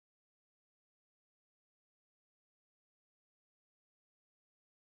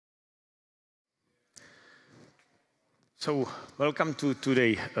So, welcome to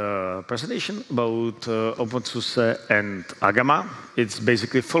today's presentation about openSUSE and Agama. It's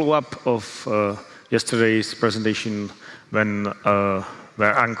basically a follow-up of yesterday's presentation when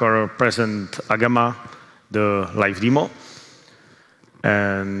where Anchor present Agama, the live demo.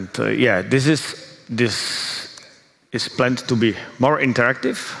 And yeah, this is planned to be more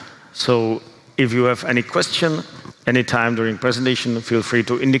interactive. So, if you have any question anytime during presentation, feel free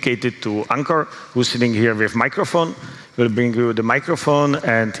to indicate it to Anchor, who's sitting here with microphone. We'll bring you the microphone,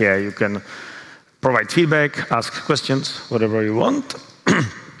 and yeah, you can provide feedback, ask questions, whatever you want.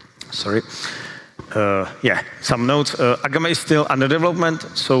 Sorry. Yeah, some notes. Agama is still under development,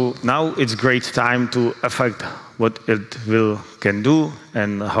 so now it's great time to affect what it can do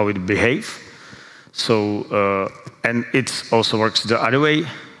and how it behaves. So, and it also works the other way.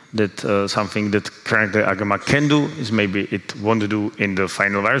 That something that currently Agama can do is maybe it won't do in the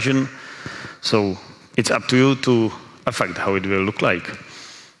final version. So it's up to you to affect how it will look like.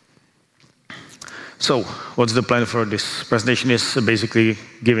 So what's the plan for this presentation is basically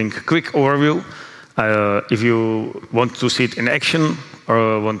giving a quick overview. If you want to see it in action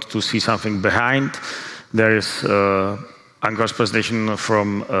or want to see something behind, there is Anchor's presentation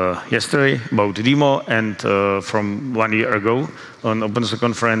from yesterday about the demo, and from 1 year ago on openSUSE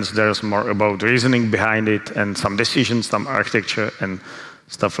conference, there's more about reasoning behind it and some decisions, some architecture and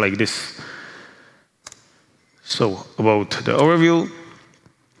stuff like this. So about the overview,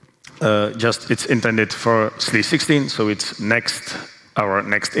 it's intended for SLE 16, so it's our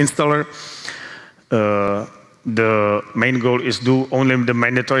next installer. The main goal is do only the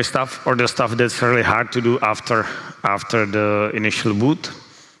mandatory stuff or the stuff that's really hard to do after the initial boot.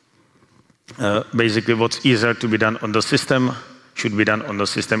 Basically, what's easier to be done on the system should be done on the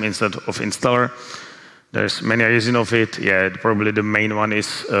system instead of installer. There's many reasons of it. Yeah, probably the main one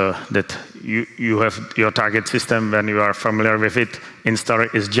is that you have your target system when you are familiar with it.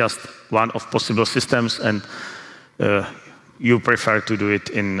 Installer is just one of possible systems, and you prefer to do it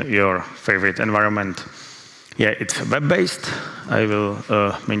in your favorite environment. Yeah, it's web-based. I will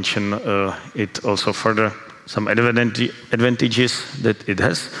mention it also further, some advantages that it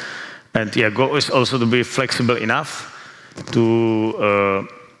has. And yeah, goal is also to be flexible enough to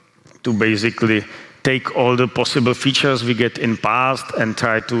basically take all the possible features we get in past and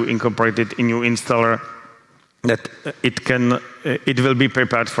try to incorporate it in new installer, that it will be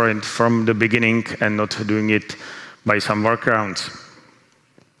prepared for it from the beginning and not doing it by some workarounds.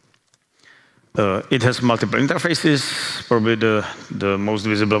 It has multiple interfaces. Probably the most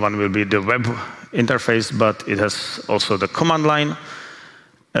visible one will be the web interface, but it has also the command line,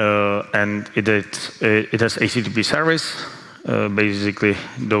 and it has HTTP service. Basically,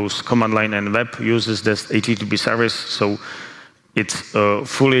 those command line and web uses this HTTP service, so it's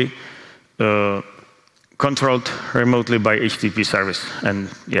fully controlled remotely by HTTP service. And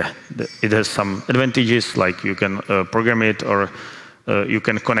yeah, it has some advantages, like you can program it, or you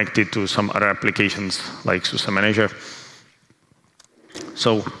can connect it to some other applications like SUSE Manager.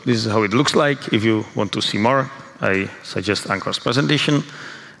 So this is how it looks like. If you want to see more, I suggest Anchor's presentation.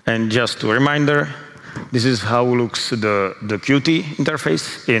 And just a reminder, this is how looks the Qt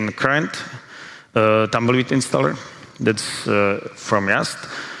interface in current Tumbleweed installer. That's from YaST.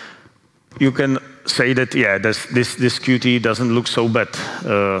 You can say that, yeah, this Qt doesn't look so bad.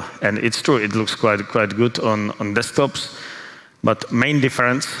 And it's true, it looks quite good on desktops. But main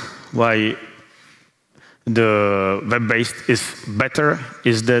difference why the web-based is better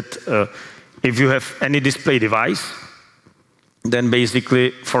is that if you have any display device, then basically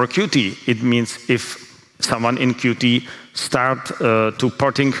for Qt, it means if someone in Qt start to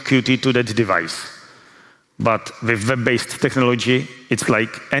porting Qt to that device. But with web-based technology, it's like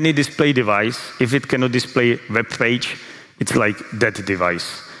any display device, if it cannot display web page, it's like that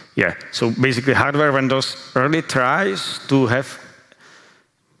device. Yeah, so basically hardware vendors early tries to have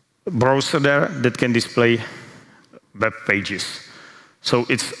a browser there that can display web pages. So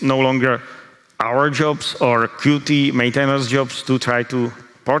it's no longer our jobs or Qt maintainers' jobs to try to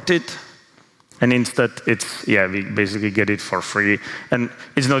port it. And instead, it's, yeah, we basically get it for free. And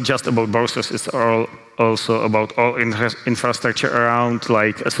it's not just about browsers, it's also about all infrastructure around,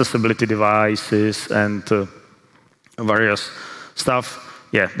 like accessibility devices and various stuff.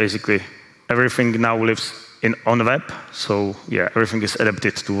 Yeah, basically everything now lives on the web, so yeah, everything is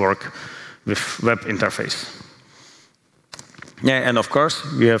adapted to work with web interface. Yeah, and of course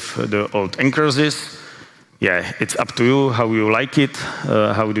we have the old Anchor.sys. Yeah, it's up to you how you like it,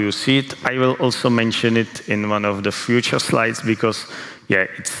 how do you see it. I will also mention it in one of the future slides because yeah,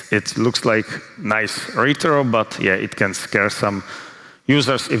 it looks like nice retro, but yeah, it can scare some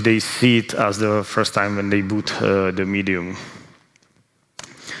users if they see it as the first time when they boot the medium.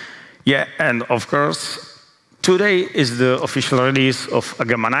 Yeah, and of course, today is the official release of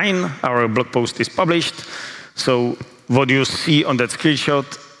Agama 9. Our blog post is published. So what you see on that screenshot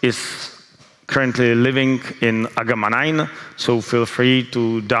is currently living in Agama 9. So feel free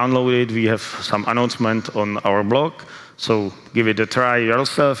to download it. We have some announcement on our blog. So give it a try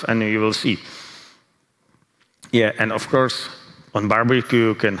yourself and you will see. Yeah, and of course, on barbecue,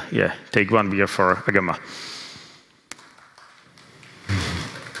 you can take one beer for Agama.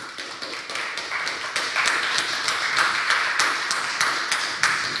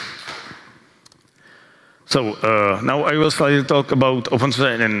 So now I will slightly talk about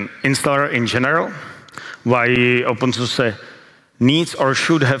openSUSE and installer in general, why openSUSE needs or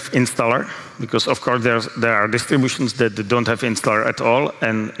should have installer, because of course there are distributions that don't have installer at all,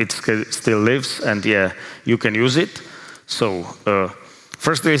 and it still lives, and yeah, you can use it. So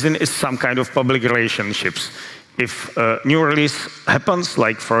first reason is some kind of public relationships. If a new release happens,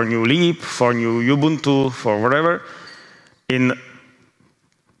 like for a new Leap, for new Ubuntu, for whatever, in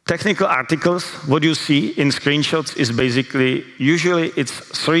technical articles, what you see in screenshots is basically, usually it's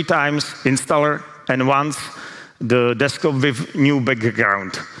 3 times installer and once the desktop with new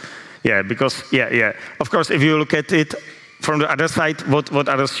background. Yeah, because, of course, if you look at it from the other side, what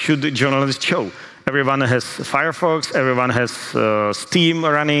others should journalists show? Everyone has Firefox, everyone has Steam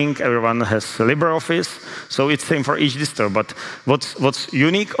running, everyone has LibreOffice, so it's same for each distro. But what's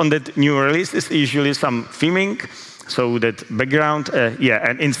unique on that new release is usually some theming, so that background,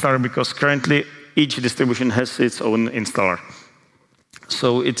 and installer, because currently each distribution has its own installer.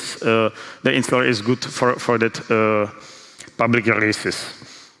 So it's the installer is good for that public releases.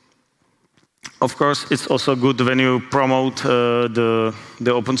 Of course, it's also good when you promote the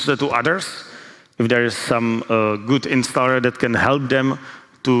openSUSE to others. If there is some good installer that can help them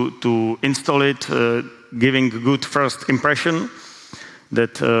to install it, giving good first impression,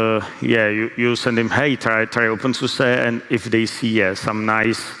 that you send them, hey, try openSUSE, and if they see some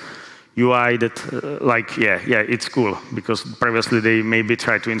nice UI that it's cool, because previously they maybe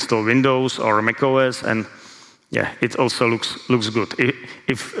tried to install Windows or macOS, and it also looks good.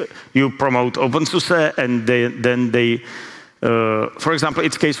 If you promote openSUSE and then they for example,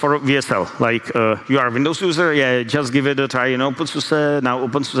 it's case for VSL. Like you are a Windows user, just give it a try in openSUSE. Now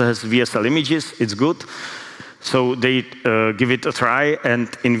openSUSE has VSL images, it's good. So they give it a try, and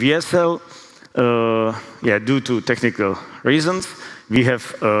in VSL, due to technical reasons, we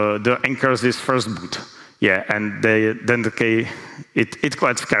have the anchors is first boot. Yeah, and then it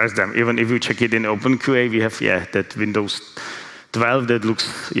quite scares them. Even if you check it in OpenQA, we have that Windows 12 that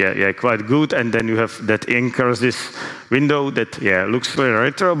looks quite good, and then you have that anchors this window that looks very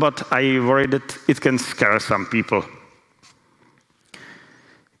retro, but I worry that it can scare some people.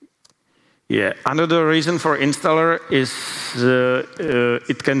 Yeah, another reason for installer is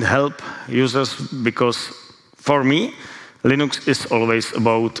it can help users, because for me, Linux is always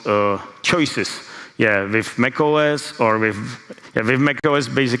about choices. Yeah, with macOS or with macOS,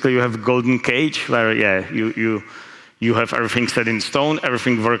 basically you have golden cage where you have everything set in stone,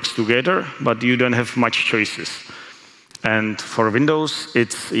 everything works together, but you don't have much choices. And for Windows,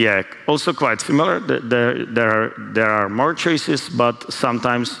 it's also quite similar. There are more choices, but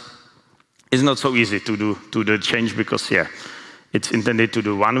sometimes it's not so easy to do the change, because it's intended to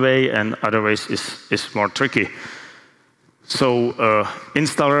do one way, and other ways is more tricky. So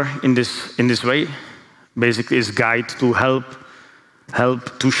installer in this way basically is guide to help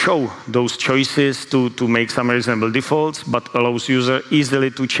to show those choices, to make some reasonable defaults, but allows user easily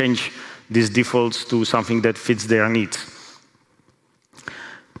to change these defaults to something that fits their needs.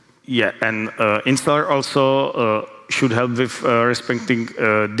 Yeah, and installer also should help with respecting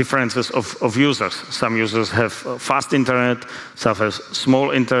differences of users. Some users have fast internet, some have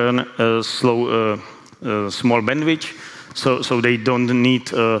small internet, small bandwidth, so they don't need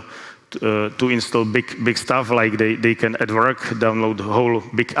to install big stuff, like they can at work download the whole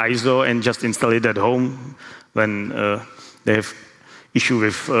big ISO and just install it at home when they have issue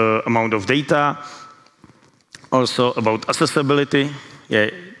with amount of data. Also about accessibility.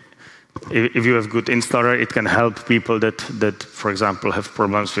 If you have good installer, it can help people that for example, have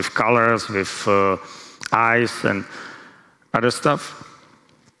problems with colors, with eyes, and other stuff.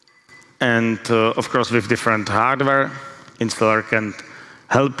 And of course, with different hardware, installer can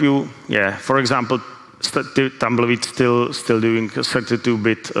help you. For example, Tumbleweed still doing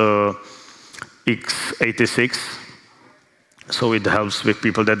 32-bit x86, so it helps with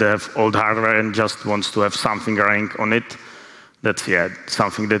people that have old hardware and just wants to have something running on it. That's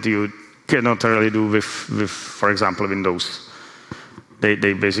something that you cannot really do with for example, Windows.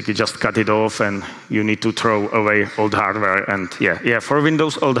 they basically just cut it off, and you need to throw away old hardware. And yeah, for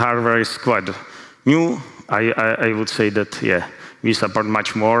Windows, old hardware is quite new. I would say that, yeah, we support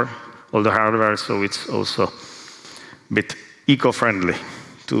much more older hardware, so it's also a bit eco-friendly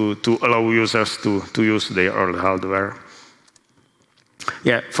to allow users to use their old hardware.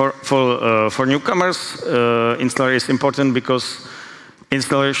 Yeah, for newcomers, installer is important because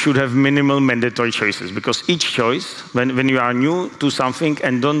installer should have minimal mandatory choices, because each choice, when you are new to something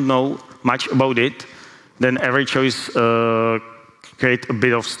and don't know much about it, then every choice creates a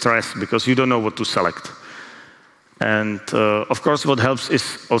bit of stress because you don't know what to select. And of course, what helps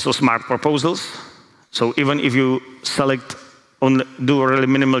is also smart proposals. So even if you do really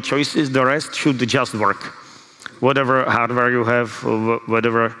minimal choices, the rest should just work. Whatever hardware you have, or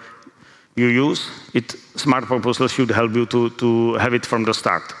whatever you use, smart proposal should help you to have it from the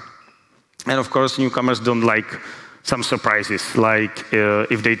start. And of course, newcomers don't like some surprises, like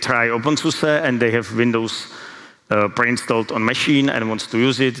if they try openSUSE and they have Windows pre-installed on machine and wants to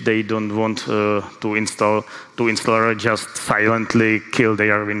use it, they don't want to installer just silently kill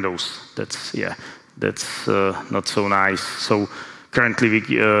their Windows. That's not so nice. So currently,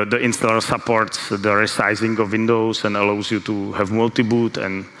 the installer supports the resizing of Windows and allows you to have multi-boot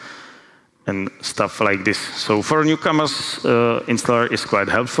and stuff like this. So for newcomers, installer is quite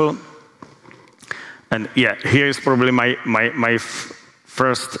helpful. And yeah, here is probably my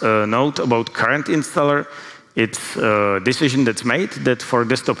first note about current installer. It's a decision that's made that for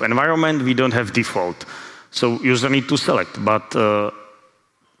desktop environment, we don't have default. So user need to select, but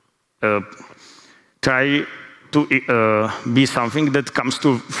try to be something that comes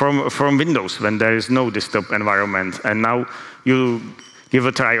from Windows when there is no desktop environment. And now you give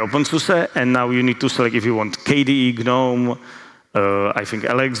a try openSUSE, and now you need to select if you want KDE, GNOME, I think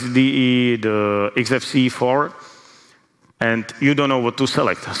LXDE, the XFCE4, and you don't know what to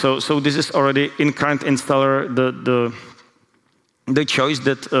select. So this is already in current installer the choice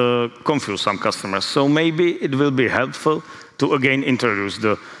that confuse some customers. So maybe it will be helpful to again introduce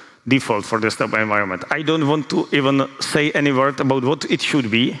the default for desktop environment. I don't want to even say any word about what it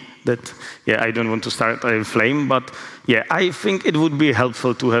should be. I don't want to start a flame, but yeah, I think it would be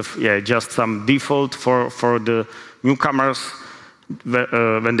helpful to have just some default for the newcomers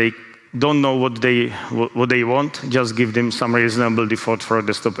when they don't know what they want. Just give them some reasonable default for a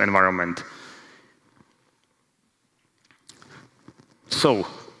desktop environment. So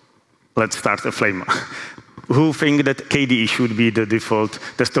let's start a flame. Who think that KDE should be the default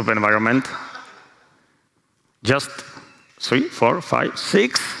desktop environment? Just 3, 4, 5,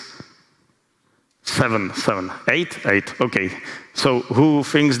 6, 7, 8. Okay. So who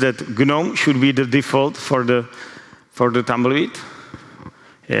thinks that GNOME should be the default for the Tumbleweed?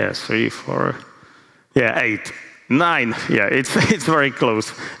 Yeah, 3, 4. Yeah, 8, 9. Yeah, it's very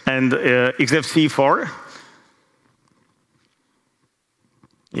close. And XFCE4.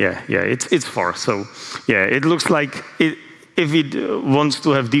 Yeah, it's 4. So yeah, it looks like if it wants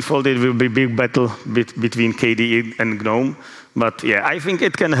to have default, it will be a big battle between KDE and GNOME. But yeah, I think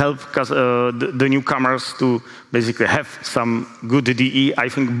it can help the newcomers to basically have some good DE. I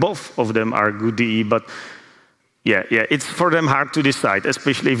think both of them are good DE, but yeah, it's for them hard to decide,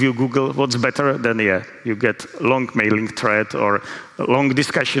 especially if you Google what's better, then yeah, you get long mailing thread or a long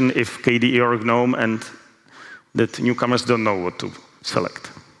discussion if KDE or GNOME, and that newcomers don't know what to select.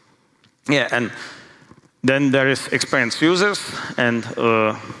 Yeah, and then there is experienced users and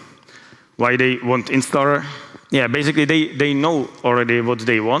why they want installer. Yeah, basically they know already what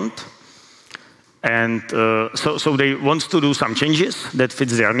they want, and so they want to do some changes that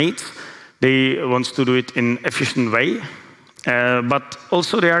fits their needs. They want to do it in efficient way, but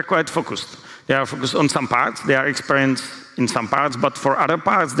also they are quite focused. They are focused on some parts. They are experienced in some parts, but for other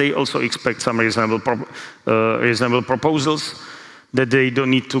parts, they also expect some reasonable proposals that they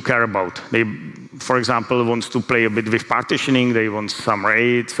don't need to care about. They, for example, want to play a bit with partitioning. They want some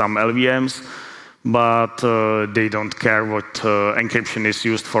RAID, some LVMs, but they don't care what encryption is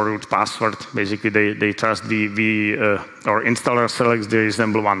used for root password. Basically, they trust or installer selects the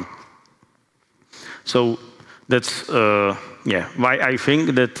reasonable one. So that's why I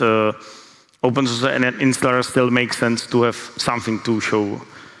think that openSUSE and an installer still makes sense to have something to show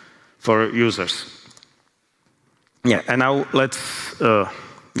for users. Yeah, and now let's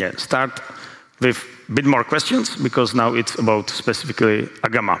start with a bit more questions, because now it's about specifically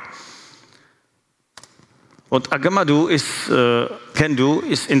Agama. What Agama can do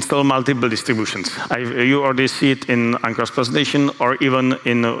is install multiple distributions. You already see it in Ankar's presentation, or even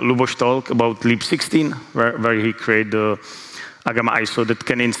in Lubo's talk about lib16, where he created the Agama ISO that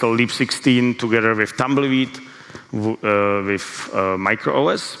can install lib16 together with Tumbleweed, with micro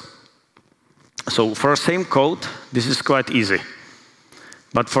OS. So for same code, this is quite easy.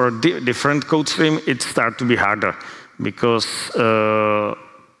 But for a different code stream, it starts to be harder because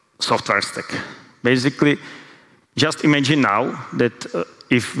software stack. Basically, just imagine now that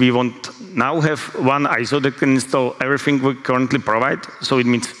if we want now have one ISO that can install everything we currently provide, so it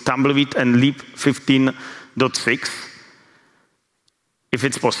means Tumbleweed and Leap 15.6, if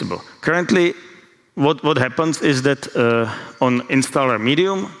it's possible. Currently, what happens is that on installer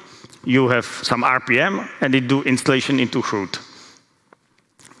medium, you have some RPM, and it do installation into root.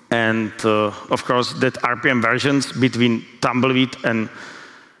 And of course, that RPM versions between Tumbleweed and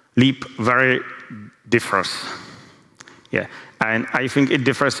Leap very differs. Yeah, and I think it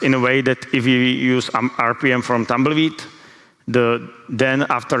differs in a way that if you use RPM from Tumbleweed, then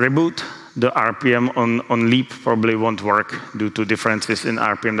after reboot, the RPM on Leap probably won't work due to differences in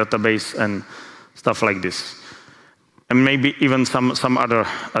RPM database and stuff like this. And maybe even some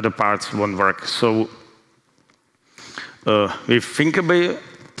other parts won't work. So we think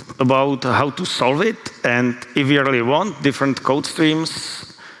about how to solve it, and if you really want different code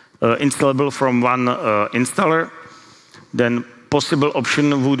streams installable from one installer, then possible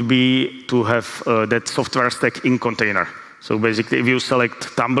option would be to have that software stack in container. So basically, if you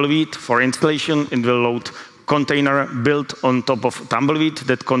select Tumbleweed for installation, it will load container built on top of Tumbleweed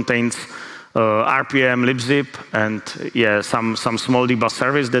that contains RPM, libzip, and some small debug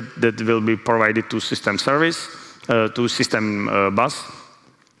service that will be provided to system service, to system bus.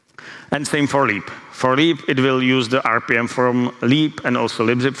 And same for Leap. For Leap, it will use the RPM from Leap and also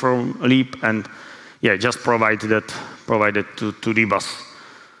libzip from Leap, and just provide it to the bus.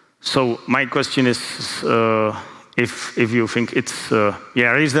 So my question is, if you think it's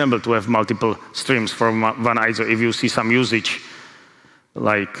reasonable to have multiple streams from one ISO, if you see some usage,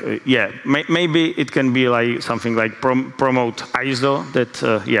 like maybe it can be like something like promote ISO that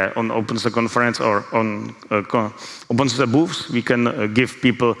on openSUSE conference or on openSUSE booths we can give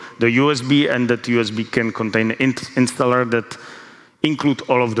people the USB, and that USB can contain installer that include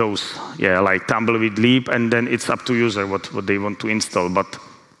all of those, like Tumbleweed, Leap, and then it's up to user what they want to install. But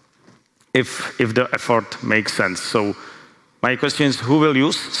if the effort makes sense, so my question is, who will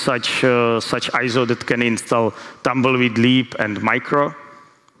use such ISO that can install Tumbleweed, Leap, and Micro?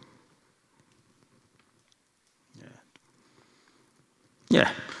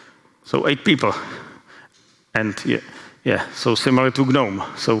 So 8 people, and so similar to GNOME,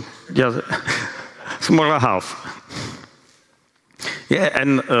 so just smaller half.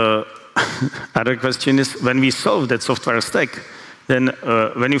 And other question is, when we solve that software stack, then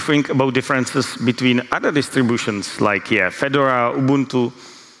when you think about differences between other distributions like Fedora, Ubuntu,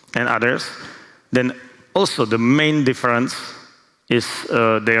 and others, then also the main difference is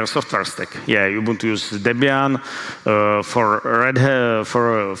their software stack. Ubuntu uses Debian for Red Hat,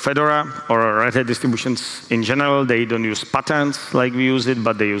 for Fedora or Red Hat distributions in general. They don't use patterns like we use it,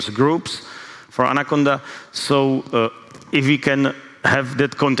 but they use groups for Anaconda. So if we can have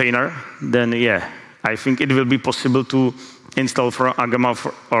that container, then I think it will be possible to install for Agama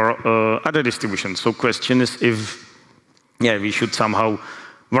or other distributions. So question is if we should somehow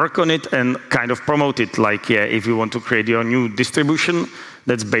work on it and kind of promote it, like if you want to create your new distribution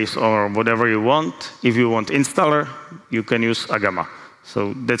that's based on whatever you want. If you want installer, you can use Agama.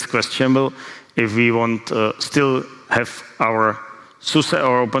 So that's questionable. If we want still have our SUSE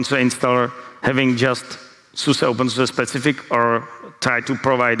or openSUSE installer having just SUSE openSUSE specific, or try to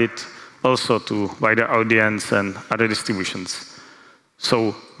provide it also to wider audience and other distributions.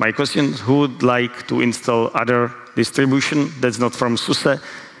 So my question, who would like to install other distribution that's not from SUSE,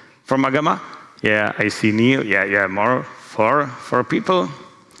 from Agama? I see Neil. More. 4 people.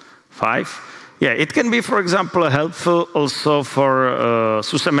 5. It can be, for example, helpful also for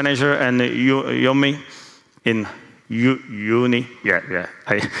SUSE Manager and Yomi in Uni.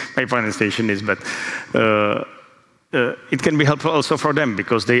 My pronunciation is bad. It can be helpful also for them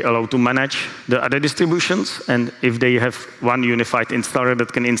because they allow to manage the other distributions, and if they have one unified installer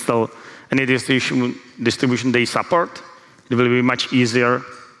that can install any distribution they support, it will be much easier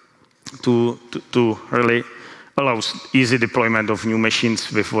to really allow easy deployment of new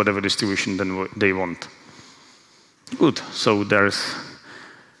machines with whatever distribution they want. Good, so there's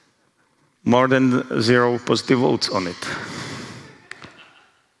more than 0 positive votes on it.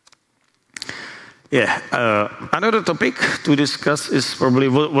 Another topic to discuss is probably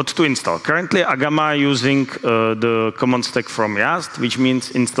what to install. Currently, Agama using the common stack from YaST, which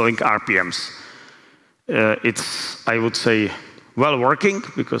means installing RPMs. It's, I would say, well working,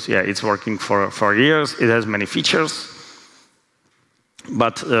 because it's working for years. It has many features.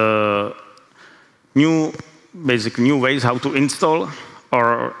 But new basically new ways how to install,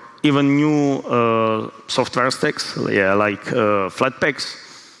 or even new software stacks, like Flatpaks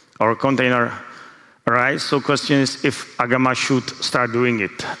or container arrays. So question is if Agama should start doing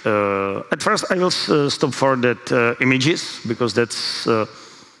it. At first, I will stop for that images, because that's,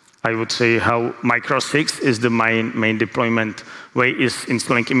 I would say, how Micro 6 is the main deployment way, is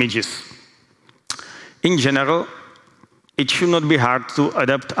installing images. In general, it should not be hard to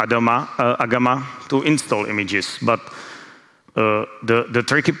adapt Agama to install images, but the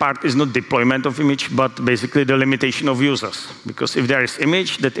tricky part is not deployment of image, but basically the limitation of users. Because if there is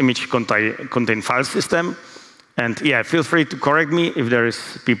image, that image contain file system, and yeah, feel free to correct me if there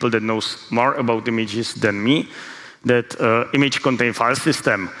is people that knows more about images than me, that image contain file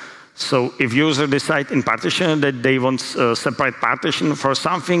system. So if user decide in partition that they want a separate partition for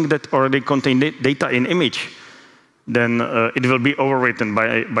something that already contain data in image, then it will be overwritten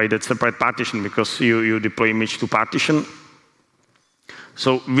by that separate partition, because you deploy image to partition.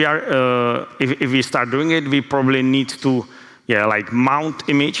 So we are, if we start doing it, we probably need to, like mount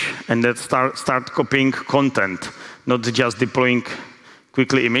image and then start copying content, not just deploying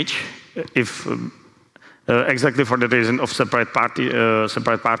quickly image. If exactly for the reason of separate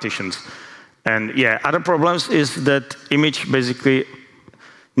partitions. And yeah, other problems is that image basically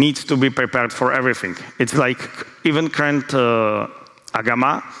needs to be prepared for everything. It's like even current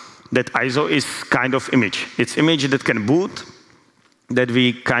Agama, that ISO is kind of image. It's image that can boot, that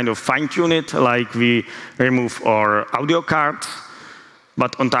we kind of fine-tune it, like we remove our audio cards.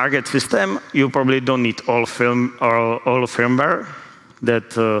 But on target system, you probably don't need all firmware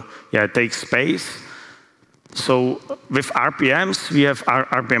that takes space. So with RPMs, we have our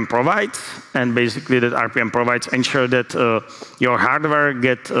RPM provides, and basically that RPM provides ensure that your hardware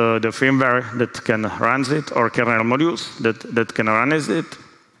get the firmware that can run it, or kernel modules that can run it,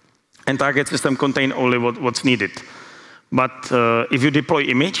 and target system contain only what's needed. But if you deploy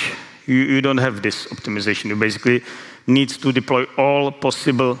image, you don't have this optimization. You basically need to deploy all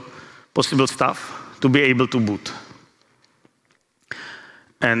possible stuff to be able to boot.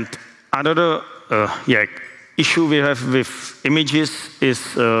 And another issue we have with images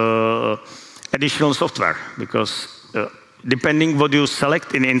is additional software, because depending what you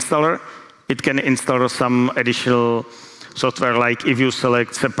select in installer, it can install some additional software, like if you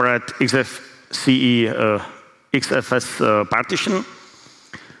select separate XFS partition,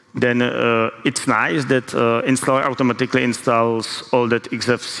 then it's nice that installer automatically installs all that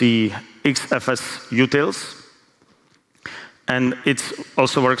XFS utils. And it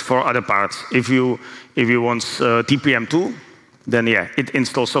also works for other parts. If you want TPM2, then yeah, it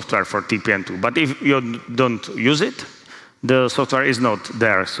installs software for TPM2. But if you don't use it, the software is not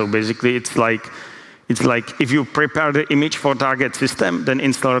there. So basically, it's like if you prepare the image for target system, then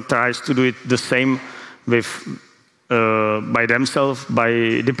installer tries to do it the same with by themselves,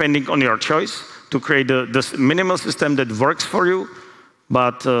 depending on your choice, to create this minimal system that works for you,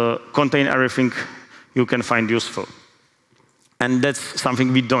 but contain everything you can find useful. And that's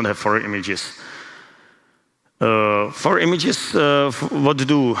something we don't have for images. For images, what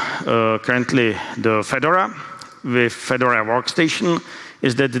do currently the Fedora with Fedora Workstation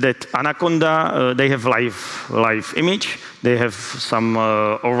is that Anaconda, they have live image. They have some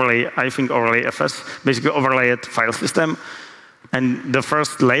overlay, I think overlay FS, basically overlayed file system. And the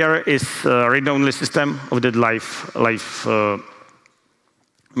first layer is read-only system of that live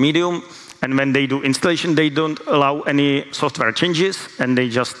medium. And when they do installation, they don't allow any software changes, and they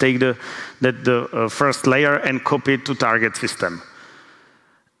just take the first layer and copy it to target system.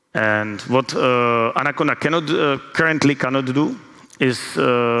 And what Anaconda currently cannot do is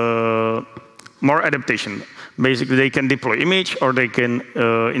more adaptation. Basically, they can deploy image, or they can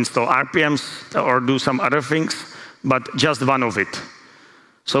install RPMs, or do some other things, but just one of it.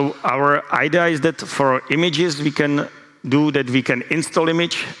 So our idea is that for images, we can do that. We can install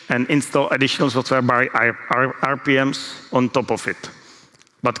image and install additional software by RPMs on top of it.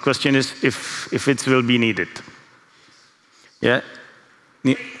 But question is if it will be needed. Yeah?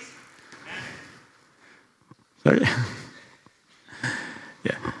 Sorry?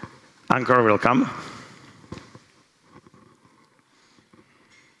 Yeah. Anchor will come.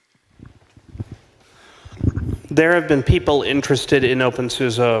 There have been people interested in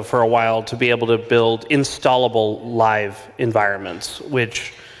openSUSE for a while to be able to build installable live environments,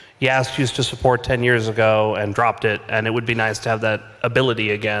 which YaST used to support 10 years ago and dropped it, and it would be nice to have that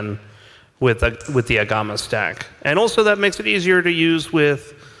ability again with the Agama stack. And also that makes it easier to use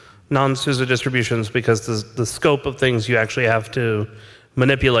with non-SUSE distributions, because the scope of things you actually have to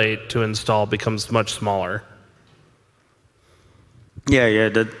manipulate to install becomes much smaller. Yeah,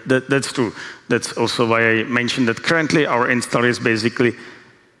 that's true. That's also why I mentioned that currently our installer is basically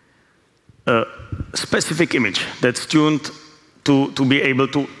a specific image that's tuned to be able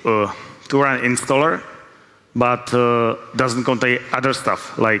to run installer, but doesn't contain other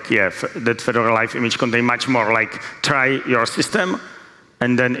stuff. Like, that Fedora Live image contain much more, like try your system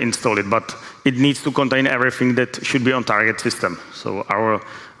and then install it. But it needs to contain everything that should be on target system. So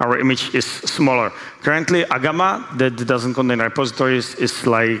our image is smaller. Currently, Agama, that doesn't contain repositories, is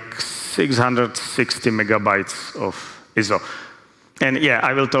like 660 megabytes of ISO. And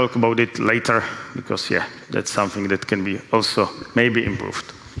I will talk about it later, because that's something that can be also maybe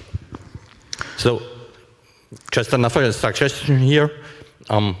improved. So, just another suggestion here.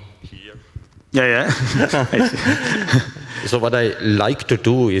 Yeah. So what I like to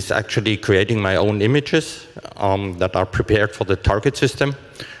do is actually creating my own images that are prepared for the target system,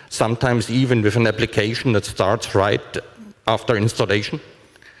 sometimes even with an application that starts right after installation.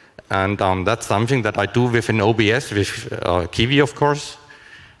 And that's something that I do within OBS, with Kiwi, of course.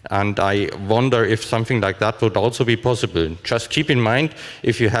 And I wonder if something like that would also be possible. Just keep in mind,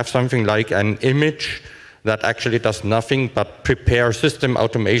 if you have something like an image that actually does nothing but prepare system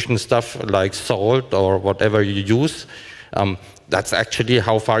automation stuff like Salt or whatever you use, that's actually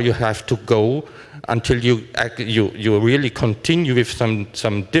how far you have to go until you really continue with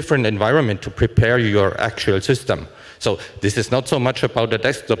some different environment to prepare your actual system. So this is not so much about a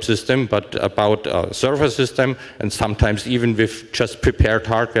desktop system, but about a server system, and sometimes even with just prepared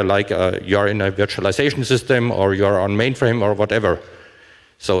hardware, like you're in a virtualization system or you're on mainframe or whatever.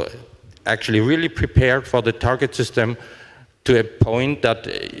 So actually really prepared for the target system to a point that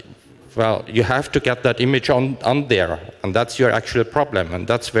well, you have to get that image on there, and that's your actual problem, and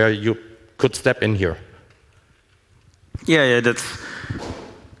that's where you could step in here. Yeah, that's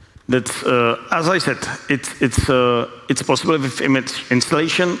as I said, it's possible with image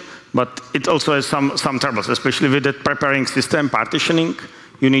installation, but it also has some troubles, especially with the preparing system partitioning.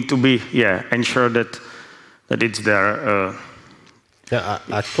 You need to be ensure that it's there.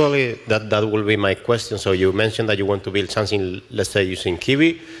 Actually, that will be my question. So you mentioned that you want to build something, let's say, using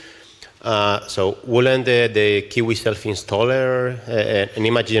Kiwi. So wouldn't the Kiwi self-installer, an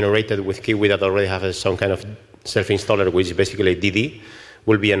image generated with Kiwi that already has some kind of self-installer, which is basically DD,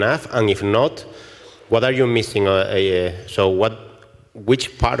 will be enough? And if not, what are you missing?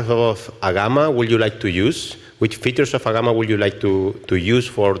 Which part of Agama would you like to use? Which features of Agama would you like to use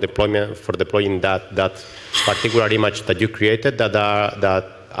for deploying that particular image that you created that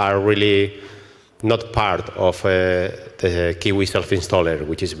are really not part of the Kiwi self-installer,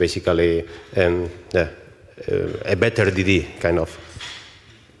 which is basically a better DD, kind of?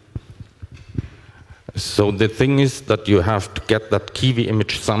 So the thing is that you have to get that Kiwi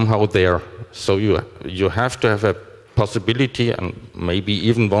image somehow there. So you have to have a possibility, and maybe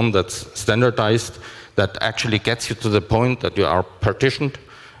even one that's standardized, that actually gets you to the point that you are partitioned,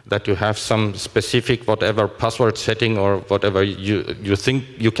 that you have some specific whatever password setting or whatever you think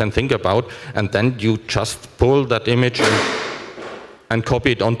you can think about, and then you just pull that image and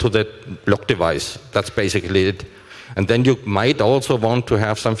copy it onto the block device. That's basically it. And then you might also want to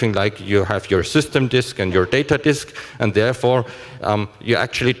have something like you have your system disk and your data disk, and therefore you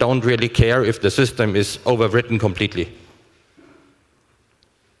actually don't really care if the system is overwritten completely.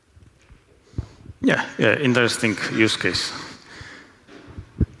 Yeah, interesting use case.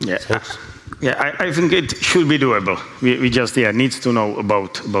 I think it should be doable. We just needs to know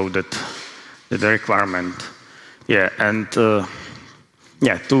about that the requirement.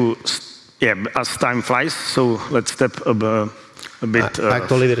 As time flies, so let's step a bit.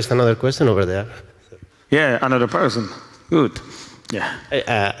 Actually, there is another question over there. Yeah, another person. Good. Yeah.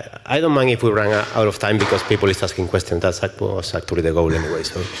 I don't mind if we run out of time because people is asking questions. That was actually the goal anyway.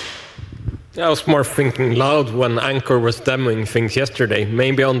 So. I was more thinking loud when Anchor was demoing things yesterday.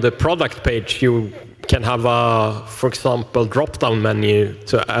 Maybe on the product page you can have a, for example, drop-down menu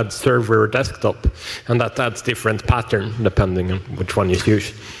to add server or desktop, and that adds different pattern depending on which one you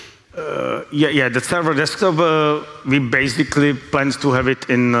use. The server desktop, we basically plan to have it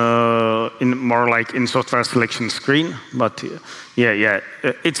in more like in software selection screen, but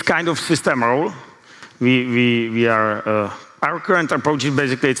it's kind of system role. We are our current approach is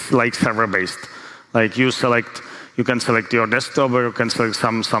basically it's like server based. Like you can select your desktop, or you can select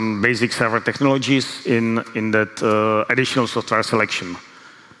some basic server technologies in that additional software selection.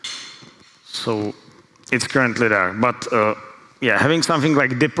 So it's currently there, but. Having something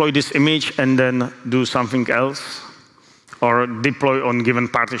like deploy this image and then do something else, or deploy on given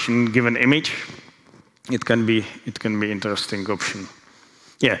partition, given image, it can be interesting option.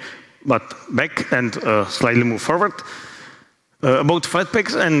 But back and slightly move forward. About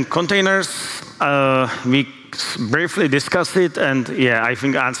Flatpaks and containers, we briefly discussed it, and yeah, I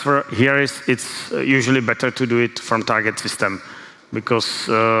think answer here is it's usually better to do it from target system, because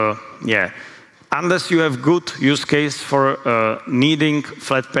yeah, unless you have good use case for needing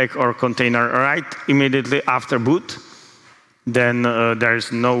Flatpak or container right immediately after boot, then there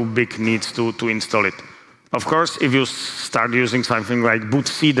is no big need to install it. Of course, if you start using something like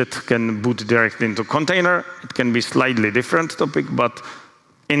bootc that can boot directly into container, it can be slightly different topic, but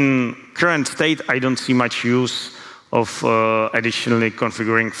in current state, I don't see much use of additionally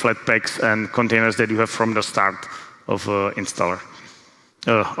configuring Flatpaks and containers that you have from the start of installer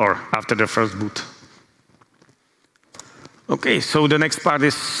or after the first boot. Okay, so the next part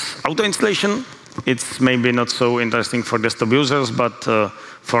is auto installation. It's maybe not so interesting for desktop users, but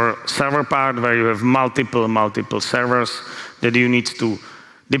for server part where you have multiple servers that you need to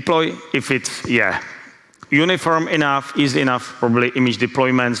deploy, if it's uniform enough, easy enough, probably image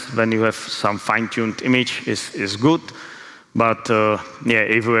deployments when you have some fine-tuned image is good. But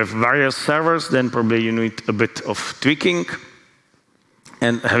if you have various servers, then probably you need a bit of tweaking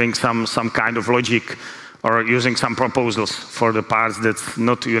and having some kind of logic, or using some proposals for the parts that's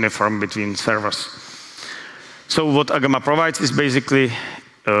not uniform between servers. So what Agama provides is basically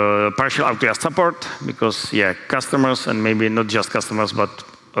partial AutoYaST support, because customers, and maybe not just customers, but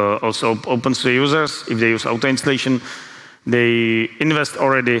also openSUSE users, if they use auto installation, they invest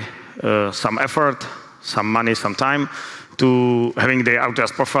already some effort, some money, some time to having their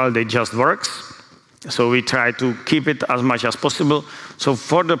AutoYaST profile that just works. So we try to keep it as much as possible. So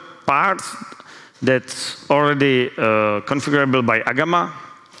for the parts that's already configurable by Agama,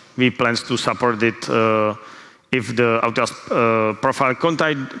 we plan to support it if the AutoYaST profile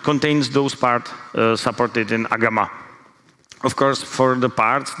contains those parts supported in Agama. Of course, for the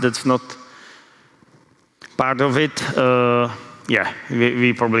parts that's not part of it,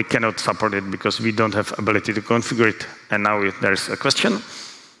 we probably cannot support it because we don't have ability to configure it. And now there's a question.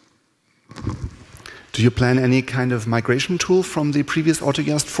 Do you plan any kind of migration tool from the previous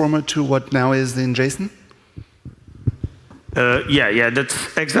AutoYaST format to what now is in JSON?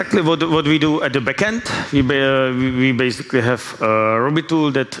 That's exactly what we do at the backend. We basically have a Ruby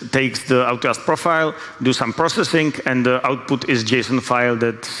tool that takes the AutoYaST profile, do some processing, and the output is JSON file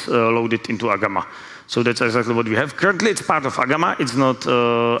that's loaded into Agama. So that's exactly what we have. Currently, it's part of Agama. It's not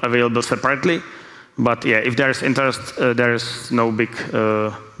available separately. But if there is interest, there is no big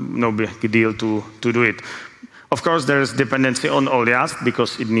deal to do it. Of course, there is dependency on AutoYaST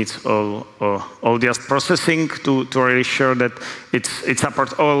because it needs all AutoYaST processing to really sure that it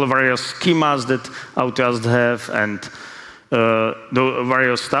supports all the various schemas that AutoYaST have and the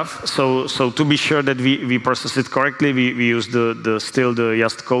various stuff. So to be sure that we process it correctly, we use still the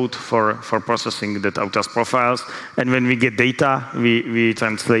YaST code for processing that AutoYaST profiles. And when we get data, we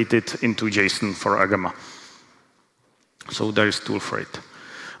translate it into JSON for Agama. So there is tool for it.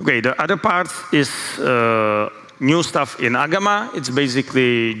 Okay, the other part is new stuff in Agama. It's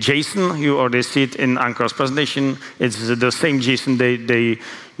basically JSON. You already see it in Ankor's presentation. It's the same JSON they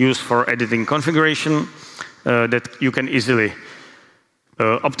use for editing configuration that you can easily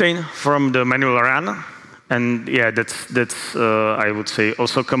obtain from the manual run. And that's I would say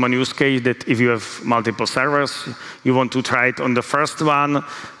also common use case that if you have multiple servers, you want to try it on the first one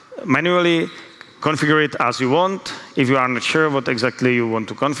manually, configure it as you want, if you are not sure what exactly you want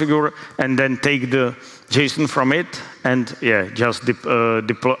to configure, and then take the JSON from it, and just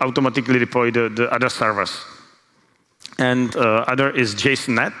automatically deploy the other servers. And other is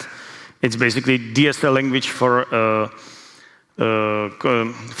JSONnet. It's basically DSL language for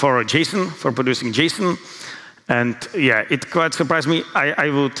JSON, for producing JSON. And it quite surprised me. I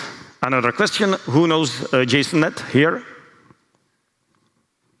would, another question, who knows JSONnet here?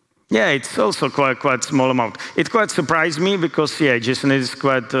 Yeah, it's also quite small amount. It quite surprised me because JSON is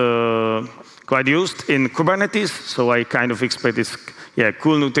quite used in Kubernetes, so I kind of expect it's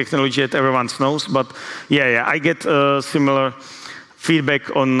cool new technology that everyone knows. But I get similar feedback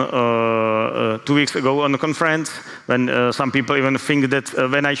on 2 weeks ago on the conference when some people even think that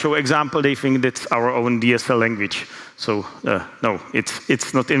when I show example, they think that's our own DSL language. So no,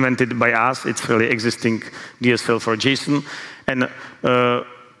 it's not invented by us. It's really existing DSL for JSON. And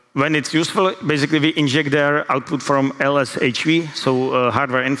when it's useful, basically we inject their output from LSHV, so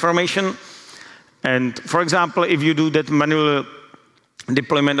hardware information. And for example, if you do that manual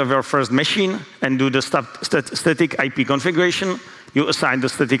deployment of your first machine and do the static IP configuration, you assign the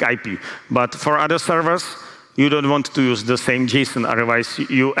static IP. But for other servers, you don't want to use the same JSON, otherwise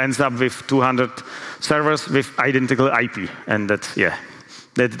you end up with 200 servers with identical IP. And that's,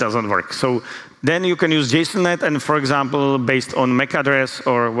 that doesn't work. So then you can use JSONNet, and for example, based on MAC address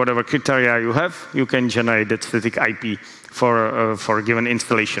or whatever criteria you have, you can generate that static IP for a given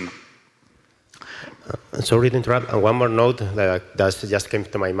installation. Sorry to interrupt. And one more note that just came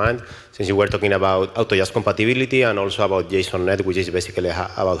to my mind, since you were talking about AutoYaST compatibility and also about JSONNet, which is basically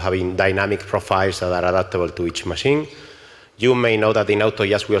about having dynamic profiles that are adaptable to each machine. You may know that in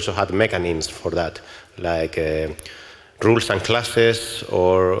AutoYaST we also had mechanisms for that, like rules and classes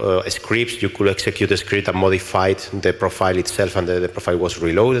or scripts. You could execute a script that modified the profile itself, and the profile was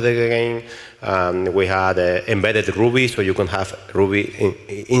reloaded again. We had embedded Ruby, so you can have Ruby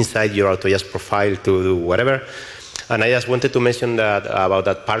inside your AutoYaST profile to do whatever. And I just wanted to mention that about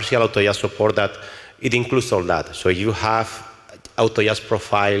that partial AutoYaST support, that it includes all that. So you have AutoYaST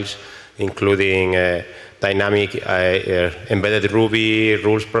profiles, including dynamic embedded Ruby,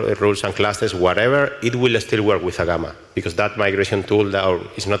 rules and classes, whatever, it will still work with Agama, because that migration tool, or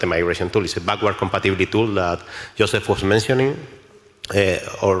it's not a migration tool, it's a backward compatibility tool that Joseph was mentioning,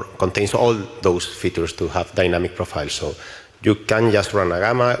 or contains all those features to have dynamic profiles. So you can just run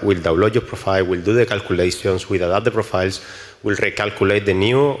Agama, we'll download your profile, we'll do the calculations, we'll adapt the profiles, we'll recalculate the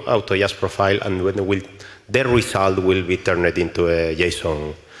new AutoYaST profile, and the result will be turned into a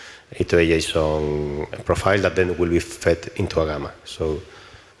JSON profile that then will be fed into Agama. So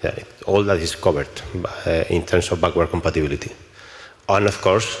yeah, all that is covered in terms of backward compatibility. And of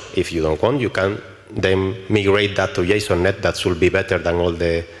course, if you don't want, you can then migrate that to JSONNet. That should be better than all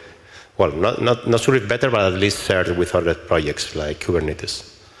the, well, not should be better, but at least shared with other projects like Kubernetes.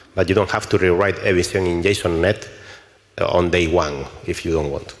 But you don't have to rewrite everything in JSONNet on day one if you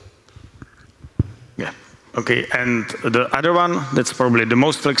don't want. Yeah. Okay, and the other one that's probably the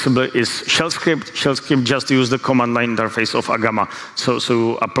most flexible is shell script. Shell script just use the command line interface of Agama. So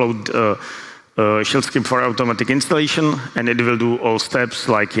upload shell script for automatic installation, and it will do all steps,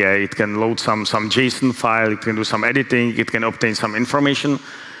 like, yeah, it can load some JSON file, it can do some editing, it can obtain some information.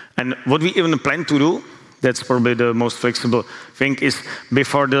 And what we even plan to do, that's probably the most flexible thing, is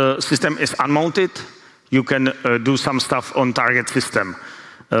before the system is unmounted, you can do some stuff on target system.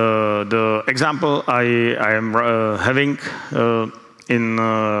 The example I am having in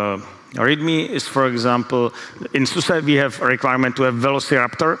README is, for example, in SUSE we have a requirement to have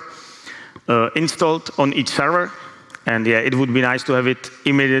Velociraptor installed on each server, and yeah, it would be nice to have it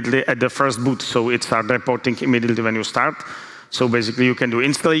immediately at the first boot, so it starts reporting immediately when you start. So basically you can do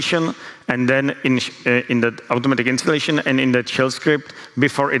installation, and then in that automatic installation and in that shell script,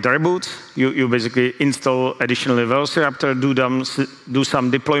 before it reboots, you basically install additional Velociraptor, do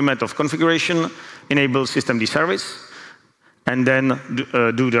some deployment of configuration, enable systemd service, and then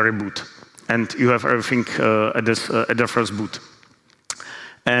do the reboot. And you have everything at the first boot.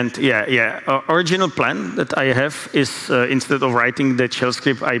 And original plan that I have is instead of writing that shell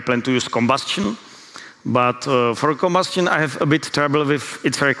script, I plan to use combustion. But for combustion, I have a bit trouble with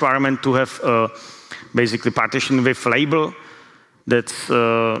its requirement to have basically partition with label. That's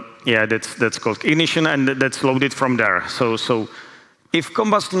called ignition, and that's loaded from there. So if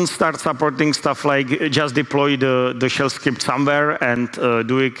combustion starts supporting stuff like just deploy the shell script somewhere and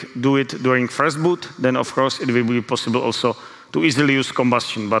do it during first boot, then of course it will be possible also to easily use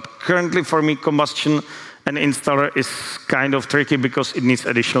combustion. But currently for me, combustion and installer is kind of tricky because it needs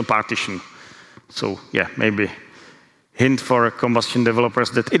additional partition. So yeah, maybe hint for combustion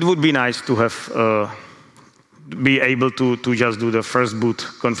developers that it would be nice to have be able to just do the first boot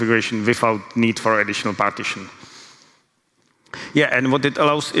configuration without need for additional partition. Yeah, and what it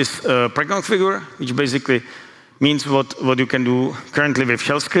allows is preconfigure, which basically means what you can do currently with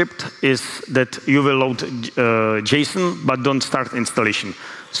shell script is that you will load JSON, but don't start installation.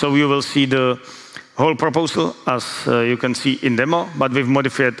 So you will see the whole proposal, as you can see in demo, but with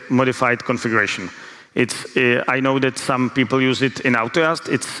modified configuration. I know that some people use it in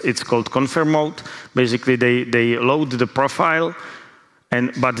AutoYaST. It's called confirm mode. Basically, they load the profile,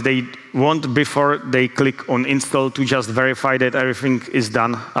 but they want, before they click on install, to just verify that everything is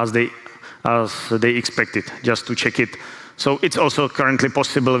done as they expected, just to check it. So it's also currently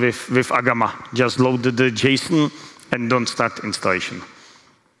possible with Agama. Just load the JSON and don't start installation.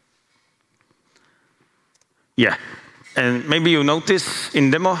 Yeah, and maybe you notice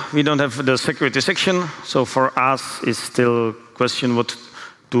in demo we don't have the security section. So for us, it's still a question what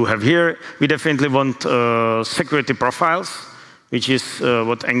to have here. We definitely want security profiles, which is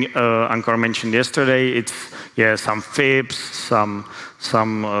what Ankor mentioned yesterday. It's some FIPS, some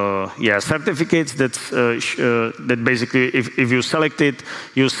certificates that basically, if you select it,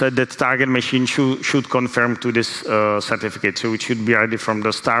 you said that target machine should confirm to this certificate. So it should be ready from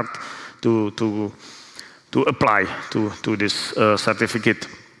the start to apply to this certificate.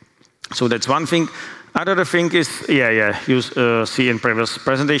 So that's one thing. Another thing is, you see in previous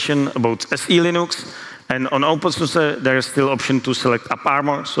presentation about SE Linux. And on openSUSE, there is still option to select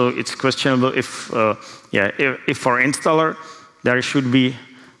AppArmor. So it's questionable if for installer, there should be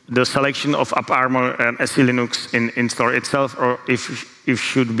the selection of AppArmor and SE Linux in installer itself, or if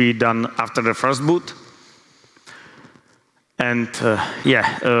should be done after the first boot. And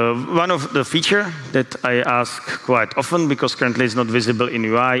one of the feature that I ask quite often, because currently it's not visible in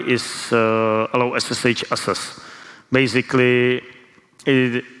UI, is allow SSH access. Basically,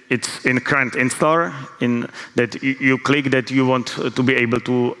 it's in current installer in that you click that you want to be able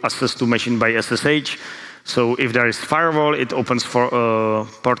to access to machine by SSH. So if there is firewall, it opens for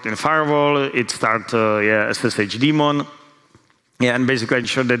port in firewall. It starts SSH daemon. Yeah, and basically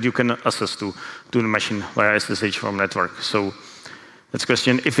ensure that you can access to the machine via SSH from network. So that's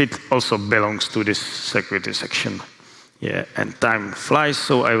question if it also belongs to this security section. Yeah, and time flies,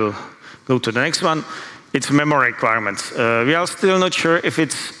 so I will go to the next one. It's memory requirements. We are still not sure if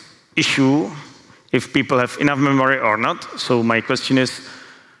it's issue, if people have enough memory or not. So my question is,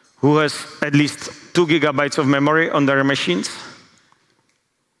 who has at least 2 GB of memory on their machines?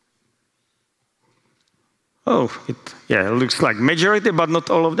 Oh, it looks like majority, but not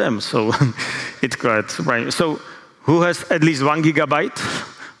all of them. So it's quite surprising. So who has at least 1 GB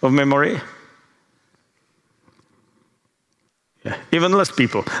of memory? Yeah, even less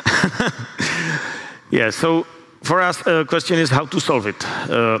people. Yeah, so for us, the question is how to solve it.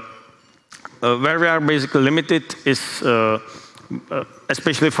 Where we are basically limited is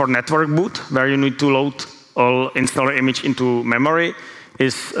especially for network boot, where you need to load all installer image into memory,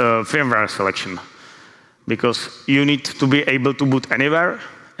 is firmware selection. Because you need to be able to boot anywhere,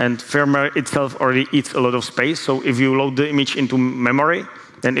 and firmware itself already eats a lot of space. So if you load the image into memory,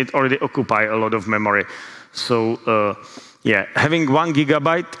 then it already occupies a lot of memory. So having 1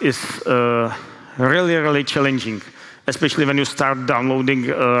 GB is really, really challenging, especially when you start downloading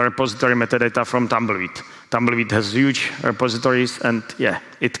repository metadata from Tumbleweed. Tumbleweed has huge repositories, and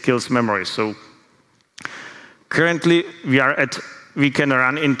it kills memory. So currently, we can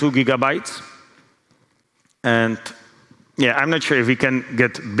run in 2 GB. And I'm not sure if we can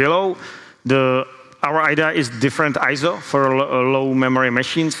get below. Our idea is different ISO for low memory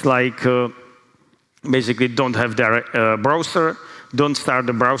machines, like basically don't have their browser, don't start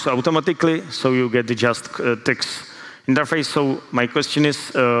the browser automatically, so you get just text interface. So my question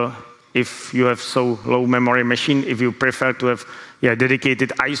is, if you have so low memory machine, if you prefer to have dedicated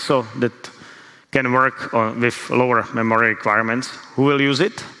ISO that can work with lower memory requirements, who will use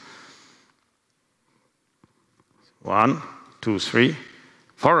it? 1, 2, 3,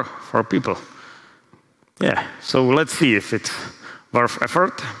 4 people. Yeah, so let's see if it's worth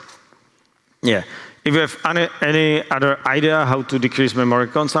effort. Yeah, if you have any other idea how to decrease memory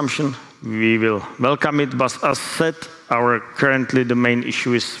consumption, we will welcome it. But as said, currently the main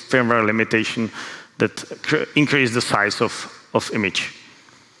issue is firmware limitation that increase the size of image.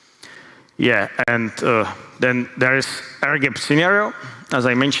 Yeah, and then there is air gap scenario. As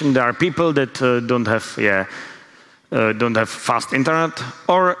I mentioned, there are people that don't have fast internet,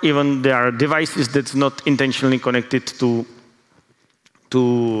 or even there are devices that's not intentionally connected to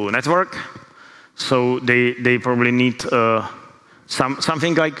network. So they probably need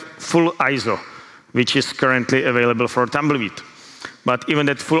something like full ISO, which is currently available for Tumbleweed. But even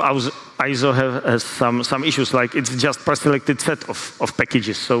that full ISO has some issues, like it's just preselected set of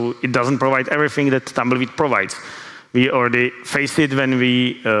packages, so it doesn't provide everything that Tumbleweed provides. We already face it when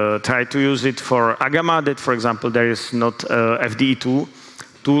we try to use it for Agama, that, for example, there is not FDE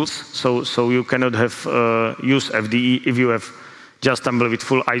tools, so you cannot have use FDE if you have just Tumbleweed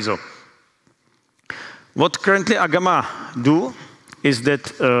full ISO. What currently Agama do is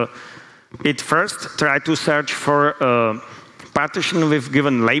that it first try to search for a partition with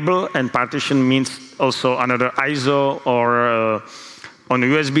given label, and partition means also another ISO or on a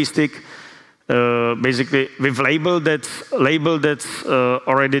USB stick. Basically, with label that's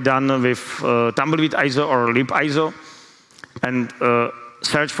already done with Tumbleweed ISO or lib ISO, and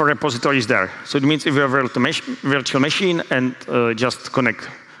search for repositories there. So it means if you have a virtual machine and just connect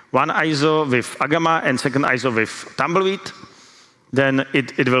one ISO with Agama and second ISO with Tumbleweed, then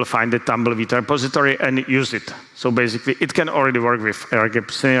it will find the Tumbleweed repository and use it. So basically, it can already work with air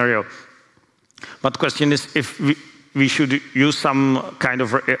gap scenario. But the question is if we should use some kind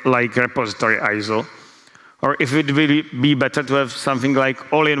of like repository ISO, or if it will be better to have something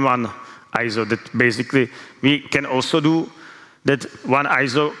like all-in-one ISO, that basically we can also do that one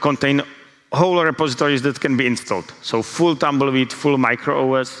ISO contain whole repositories that can be installed. So full Tumbleweed, full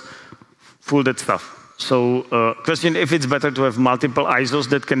micro OS, full that stuff. So question if it's better to have multiple ISOs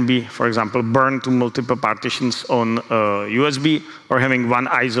that can be, for example, burned to multiple partitions on USB, or having one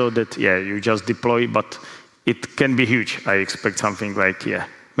ISO that, you just deploy, but it can be huge. I expect something like,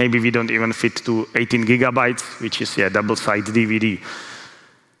 maybe we don't even fit to 18 gigabytes, which is, double-sided DVD.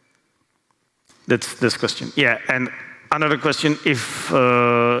 That's this question. And another question, if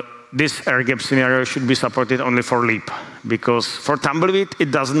this air gap scenario should be supported only for Leap, because for Tumbleweed,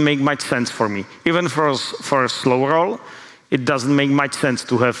 it doesn't make much sense for me. Even for a slow roll, it doesn't make much sense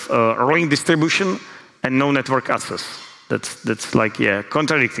to have a rolling distribution and no network access. That's like,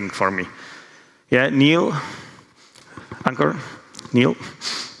 contradicting for me. Neil? Ankur? Neil?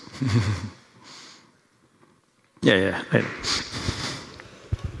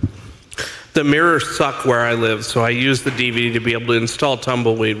 The mirrors suck where I live, so I use the DVD to be able to install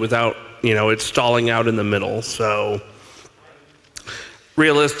Tumbleweed without, it stalling out in the middle. So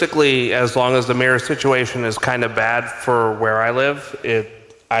realistically, as long as the mirror situation is kind of bad for where I live,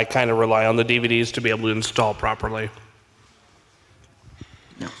 I kind of rely on the DVDs to be able to install properly.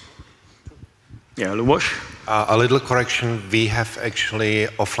 Luboš? A little correction, we have actually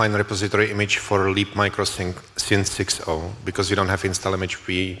offline repository image for Leap Microsync since 6.0. Because we don't have install image,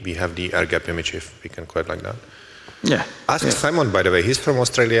 we have the air gap image, if we can call it like that. Ask Simon, by the way. He's from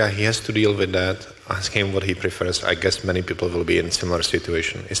Australia. He has to deal with that. Ask him what he prefers. I guess many people will be in a similar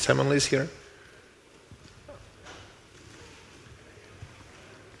situation. Is Simon Lees here?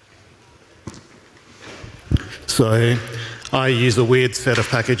 So I use a weird set of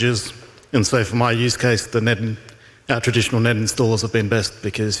packages. And so for my use case, our traditional net installers have been best,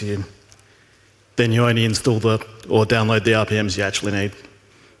 because then you only install or download the RPMs you actually need.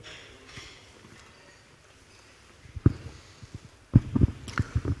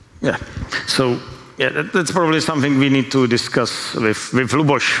 So that's probably something we need to discuss with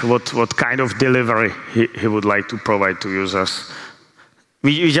Luboš, what kind of delivery he would like to provide to users.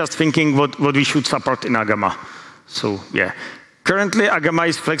 We're just thinking what we should support in Agama. So currently, Agama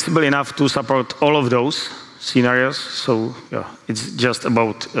is flexible enough to support all of those scenarios, so it's just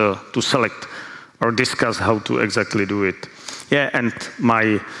about to select or discuss how to exactly do it. And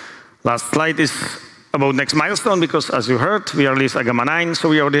my last slide is about next milestone, because as you heard, we released Agama 9, so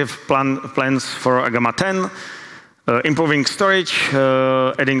we already have plans for Agama 10, improving storage,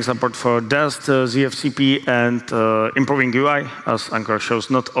 adding support for YaST, ZFCP, and improving UI. As Ankur shows,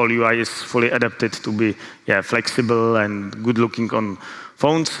 not all UI is fully adapted to be flexible and good looking on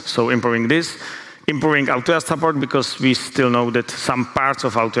phones, so improving this. Improving AutoYaST support, because we still know that some parts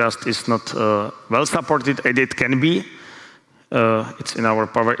of AutoYaST is not well supported, and it can be. It's in our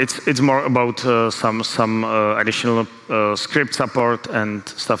power. It's more about some additional script support and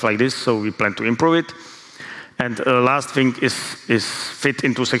stuff like this, so we plan to improve it. And last thing is fit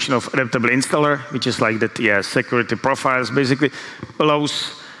into section of adaptable installer, which is like that, security profiles, basically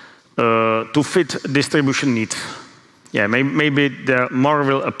allows to fit distribution needs. Maybe there more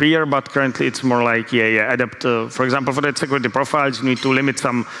will appear, but currently it's more like, adapt, for example, for that security profiles, you need to limit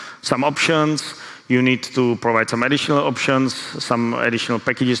some options, you need to provide some additional options, some additional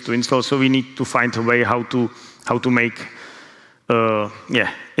packages to install, so we need to find a way how to make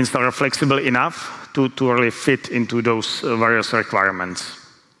installer flexible enough to really fit into those various requirements.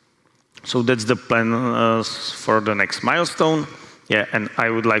 So that's the plan for the next milestone. And I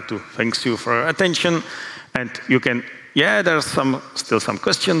would like to thank you for your attention. And you can, there's still some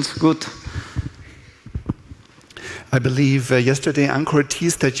questions. Good. I believe yesterday Ankur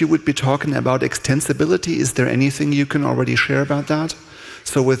teased that you would be talking about extensibility. Is there anything you can already share about that?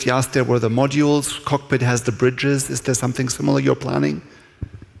 So with YaST, there were the modules, Cockpit has the bridges. Is there something similar you're planning?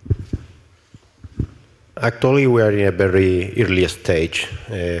 Actually, we are in a very early stage.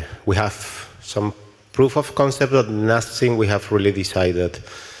 We have some proof of concept, but nothing we have really decided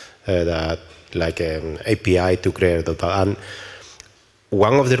that like an API to create data. And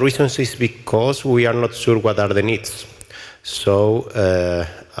one of the reasons is because we are not sure what are the needs. So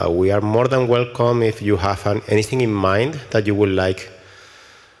we are more than welcome if you have anything in mind that you would like,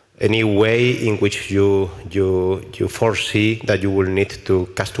 any way in which you foresee that you will need to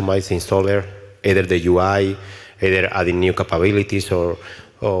customize the installer, either the UI, either adding new capabilities, or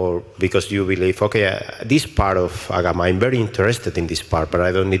because you believe, okay, this part of Agama, I'm very interested in this part, but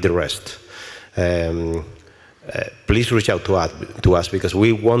I don't need the rest. Please reach out to us because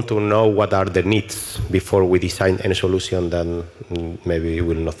we want to know what are the needs before we design any solution that maybe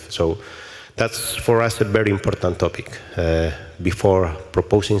will not. So that's for us a very important topic. Before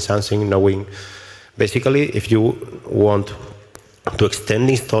proposing something, knowing basically if you want to extend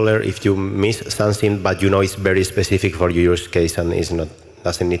the installer, if you miss something but you know it's very specific for your use case and is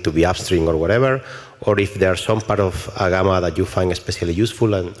doesn't need to be upstream or whatever, or if there's some part of Agama that you find especially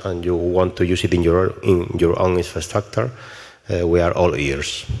useful and you want to use it in your own infrastructure, we are all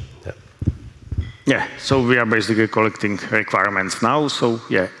ears. Yeah. Yeah, so we are basically collecting requirements now, so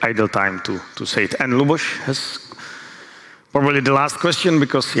yeah, idle time to say it. And Lubos has probably the last question,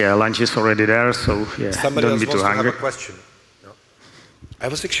 because yeah, lunch is already there, so yeah, Somebody don't else be too wants to hungry. have a question. I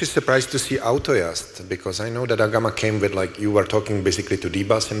was actually surprised to see AutoYaST, because I know that Agama came with, like, you were talking basically to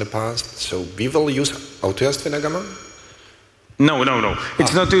dbus in the past, so we will use AutoYaST in Agama? No.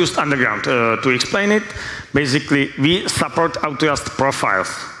 It's not used underground. To explain it, basically, we support AutoYaST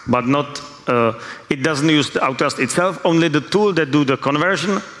profiles, but not, it doesn't use the AutoYaST itself, only the tool that do the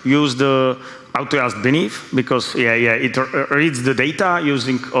conversion use the AutoYaST beneath, because it reads the data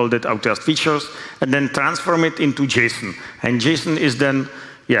using all that AutoYaST features and then transform it into JSON. And JSON is then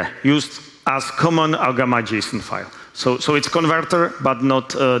used as common Agama JSON file. So it's converter, but not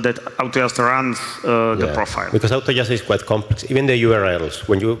that AutoYaST runs the profile. Because AutoYaST is quite complex. Even the URLs,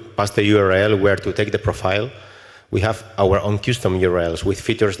 when you pass the URL where to take the profile, we have our own custom URLs with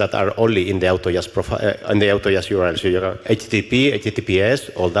features that are only in the AutoYaST profile, and the AutoYaST URL. So you have HTTP,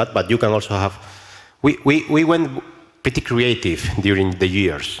 HTTPS, all that, but you can also have. We went pretty creative during the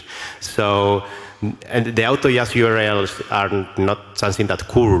years. So, and the AutoYaST URLs are not something that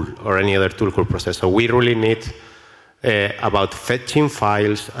curl or any other tool could process. So we really need about fetching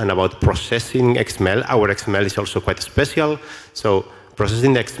files and about processing XML. Our XML is also quite special. So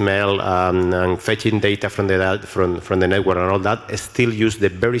processing the XML and fetching data from the network and all that still use the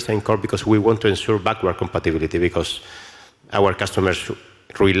very same core, because we want to ensure backward compatibility, because our customers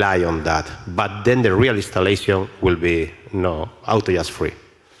rely on that. But then the real installation will be AutoYaST free.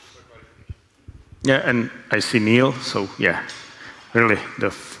 Yeah, and I see Neil, so yeah, really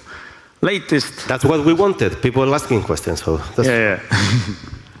the latest. That's what we wanted. People asking questions. So that's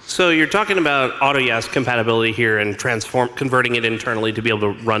So you're talking about AutoYaST compatibility here and converting it internally to be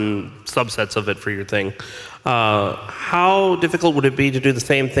able to run subsets of it for your thing. How difficult would it be to do the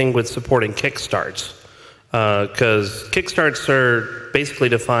same thing with supporting kickstarts? Because kickstarts are basically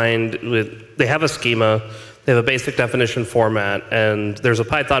defined with, they have a schema, they have a basic definition format, and there's a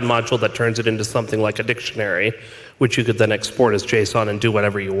Python module that turns it into something like a dictionary, which you could then export as JSON and do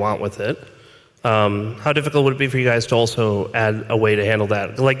whatever you want with it. How difficult would it be for you guys to also add a way to handle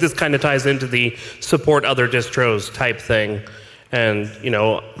that? Like, this kind of ties into the support other distros type thing. And,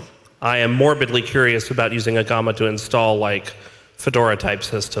 I am morbidly curious about using Agama to install, like, Fedora type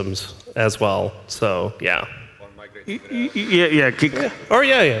systems as well. So, yeah.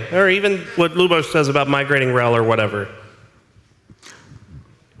 Or even what Lubos says about migrating RHEL or whatever.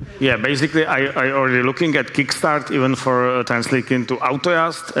 Yeah, basically, I already looking at Kickstart even for translating to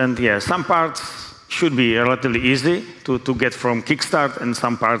AutoYaST, and yeah, some parts should be relatively easy to get from Kickstart, and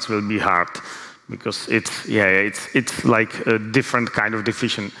some parts will be hard, because it's like a different kind of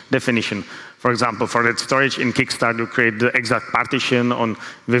definition. For example, for that storage in Kickstart, you create the exact partition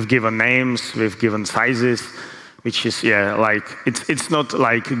with given names, with given sizes, which is, like, it's not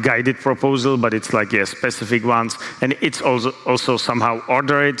like a guided proposal, but it's like, specific ones. And it's also somehow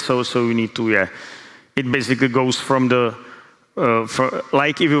ordered, so you need to, it basically goes from the,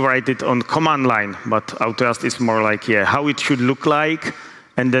 like if you write it on command line, but AutoYaST is more like, how it should look like,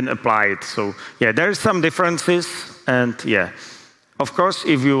 and then apply it. So, there are some differences, and of course,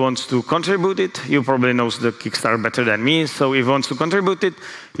 if you want to contribute it, you probably know the Kickstarter better than me. So if you want to contribute it,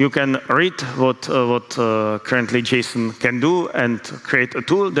 you can read what currently JSON can do and create a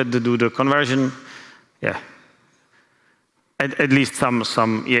tool that do the conversion. At least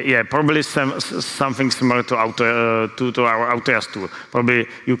probably something similar to our AutoYaST tool. Probably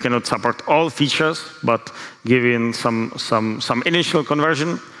you cannot support all features, but giving some initial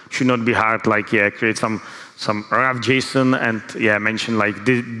conversion should not be hard. Like create some rough JSON and mention like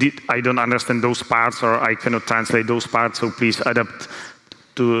I don't understand those parts, or I cannot translate those parts, so please adapt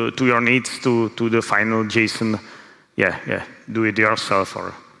to your needs to the final JSON. Do it yourself,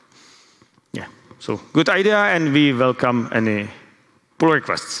 or so good idea, and we welcome any pull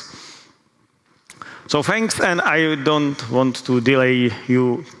requests. So thanks, and I don't want to delay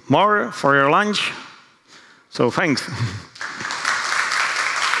you more for your lunch. So thanks.